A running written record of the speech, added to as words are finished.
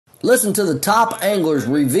Listen to the top anglers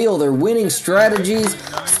reveal their winning strategies.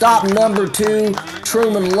 Stop number 2,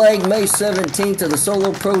 Truman Lake, May 17th of the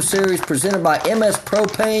Solo Pro Series, presented by MS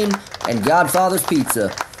Propane and Godfather's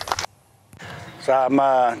Pizza. So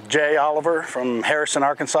I'm Jay Oliver from Harrison,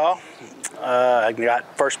 Arkansas. I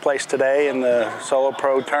got first place today in the Solo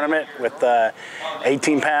Pro tournament with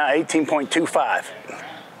 18.25.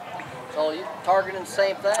 So you targeting the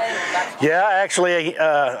same thing? Yeah, actually,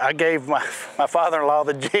 I gave my father-in-law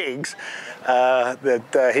the jigs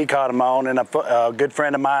that he caught them on, and a good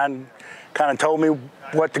friend of mine kind of told me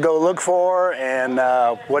what to go look for and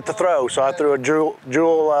what to throw. So I threw a jewel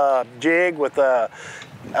jig with a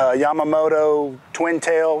Yamamoto twin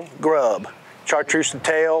tail grub, chartreuse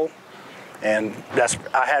tail, and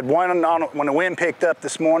I had one on when the wind picked up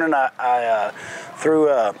this morning. I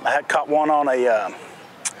had caught one on a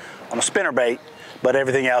spinnerbait, but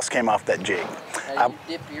everything else came off that jig. Now you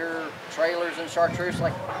dip your trailers in chartreuse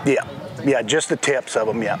like? Yeah, just the tips of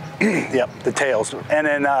them, yeah. Yep, the tails. And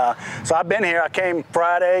then, so I've been here, I came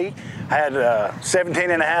Friday, I had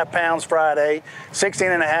 17.5 pounds Friday,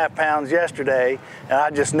 16.5 pounds yesterday, and I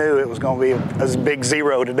just knew it was going to be a big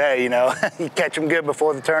zero today, you know. You catch them good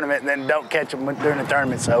before the tournament and then don't catch them during the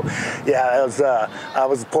tournament. So, yeah, I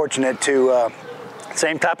was fortunate to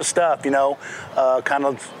same type of stuff, you know, kind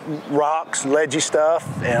of rocks, ledgy stuff,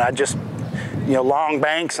 and I just, you know, long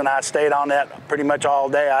banks, and I stayed on that pretty much all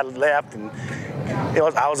day. I left, and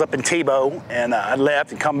I was up in Tebow, and I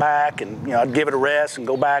left and come back, and, you know, I'd give it a rest and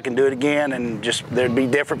go back and do it again, and just there'd be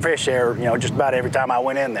different fish there, you know, just about every time I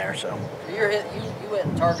went in there. So you went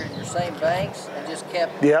and targeted your same banks and just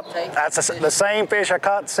kept. Yep, that's the same fish I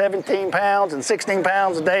caught 17 pounds and 16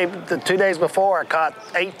 pounds a day. The 2 days before, I caught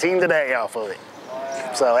 18 today off of it.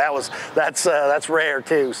 So that's rare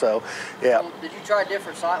too. So yeah. Did you try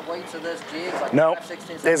different size weights of this jig? Like nope.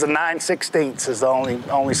 There's a 9/16 is the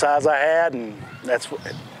only size I had, and that's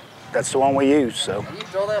the one we use. So. You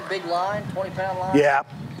throw that big line, 20-pound line? Yeah.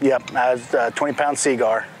 Yep. I was 20-pound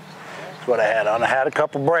Seagar. That's what I had on. I had a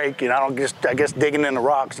couple break. You know, I guess digging in the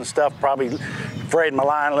rocks and stuff probably frayed my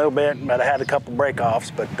line a little bit, but I had a couple break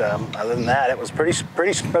offs. But other than that, it was pretty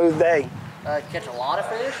smooth day. Catch a lot of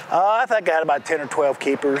fish? I think I had about 10 or 12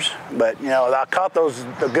 keepers, but, you know, I caught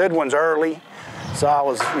the good ones early, so I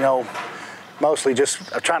was, you know, mostly just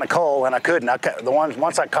trying to cull, and I couldn't.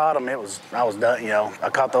 Once I caught them, I was done. You know, I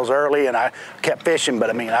caught those early, and I kept fishing, but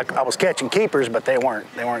I mean, I was catching keepers, but they weren't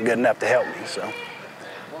good enough to help me. So.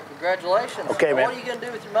 Well, congratulations. Okay, man. What are you gonna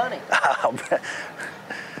do with your money?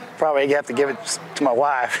 Probably have to give it to my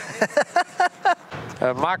wife.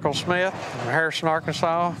 Michael Smith from Harrison,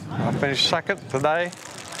 Arkansas. I finished second today.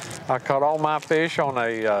 I caught all my fish on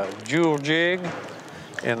a jewel jig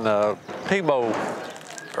in the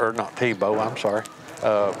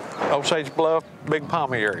Osage Bluff, Big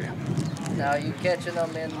Palmy area. Now, are you catching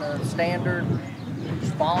them in the standard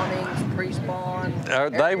spawnings, pre-spawn? I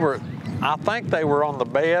think they were on the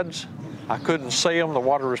beds. I couldn't see them. The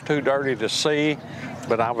water was too dirty to see,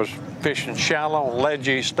 but I was fishing shallow on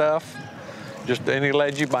ledgy stuff. Just any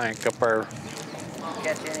ledgy bank up there.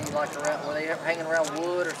 Catch any were they hanging around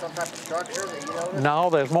wood or some type of structure that you noticed?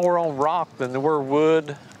 No, there's more on rock than there were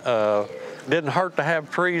wood. Didn't hurt to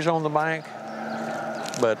have trees on the bank,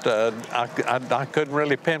 but I couldn't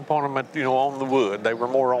really pinpoint them on the wood. They were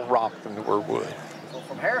more on rock than they were wood. Well,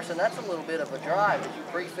 from Harrison, that's a little bit of a drive. Did you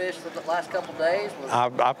pre-fish for the last couple of days?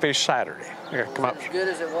 I fished Saturday. Was it as good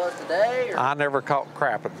as it was today? Or? I never caught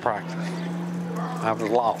crap at practice. I was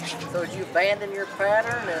lost. So did you abandon your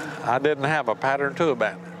pattern? I didn't have a pattern to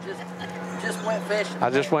abandon. Just went fishing? I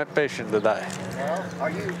just went fishing today. Well, are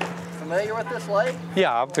you familiar with this lake?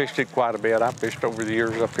 Yeah, I've fished it quite a bit. I've fished over the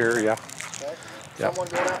years up here, yeah. Okay. Someone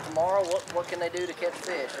going out tomorrow, what can they do to catch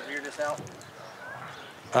fish if you're just out?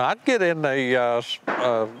 I'd get in a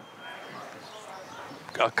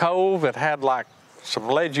cove that had like some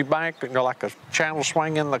ledgy bank, like a channel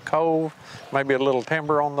swing in the cove, maybe a little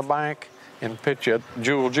timber on the bank, and pitch a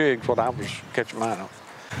jewel jig's what I was catching mine on.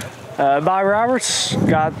 Bobby Roberts,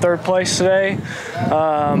 got third place today.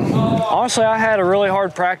 Honestly, I had a really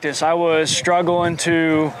hard practice. I was struggling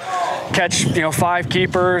to catch 5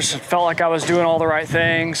 keepers. Felt like I was doing all the right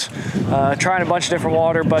things, trying a bunch of different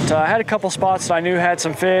water, but I had a couple spots that I knew had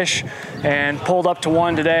some fish and pulled up to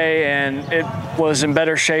one today, and it was in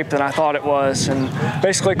better shape than I thought it was, and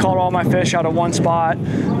basically caught all my fish out of one spot,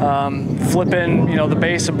 flipping the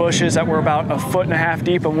base of bushes that were about 1.5 feet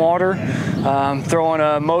deep in water, throwing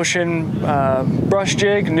a motion brush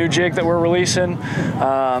jig, a new jig that we're releasing,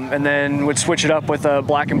 and then would switch it up with a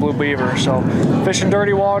black and blue beaver. So fishing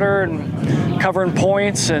dirty water and covering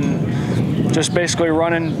points and just basically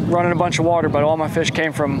running a bunch of water, but all my fish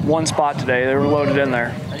came from one spot today. They were loaded in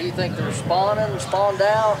there. And do you think they're spawned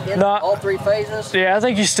out in all 3 phases? Yeah, I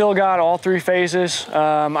think you still got all 3 phases.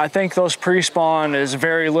 I think those pre-spawn is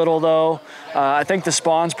very little though. I think the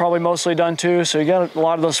spawn's probably mostly done too, so you got a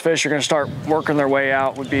lot of those fish are gonna start working their way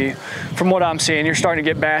out, would be, from what I'm seeing. You're starting to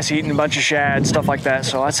get bass eating a bunch of shad, stuff like that.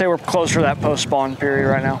 So I'd say we're close to that post-spawn period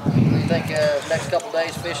right now. You think next couple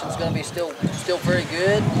days fishing's gonna be still pretty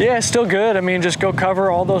good? Yeah, it's still good. I mean, just go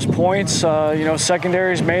cover all those points, you know,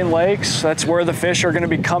 secondaries, main lakes. That's where the fish are gonna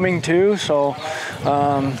be coming to. So,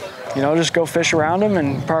 you know, just go fish around them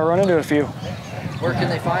and probably run into a few. Where can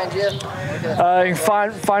they find you? You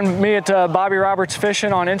can find me at Bobby Roberts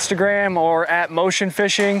Fishing on Instagram or at Motion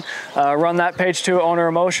Fishing. Run that page too, Owner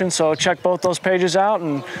of Motion. So check both those pages out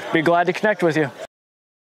and be glad to connect with you.